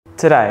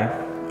Today,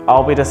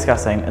 I'll be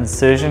discussing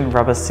insertion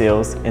rubber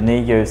seals and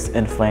their use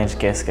in flange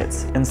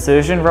gaskets.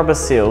 Insertion rubber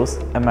seals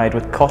are made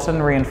with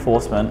cotton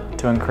reinforcement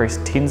to increase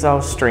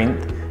tensile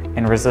strength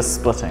and resist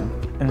splitting.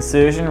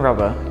 Insertion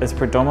rubber is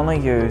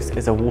predominantly used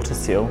as a water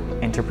seal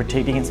and to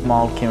protect against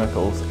mild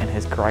chemicals and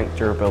has great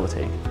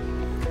durability.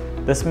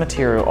 This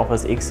material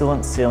offers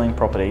excellent sealing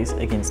properties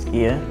against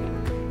air,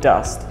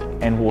 dust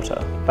and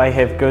water. They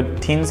have good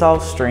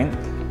tensile strength,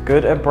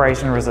 good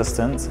abrasion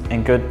resistance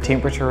and good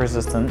temperature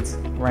resistance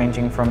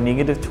ranging from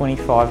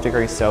 -25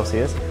 degrees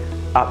Celsius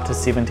up to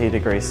 70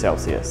 degrees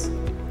Celsius.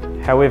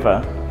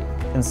 However,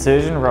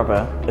 insertion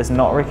rubber is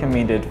not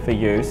recommended for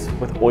use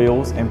with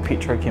oils and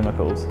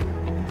petrochemicals.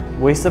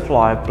 We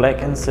supply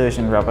black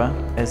insertion rubber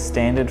as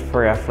standard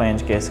for our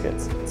flange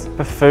gaskets.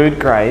 For food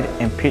grade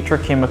and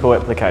petrochemical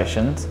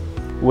applications,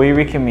 we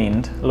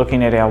recommend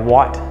looking at our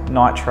white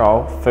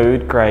nitrile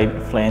food grade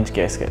flange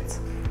gaskets.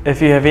 If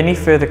you have any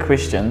further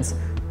questions,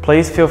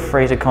 please feel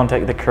free to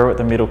contact the crew at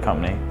the metal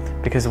company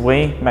because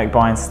we make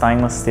buying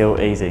stainless steel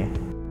easy.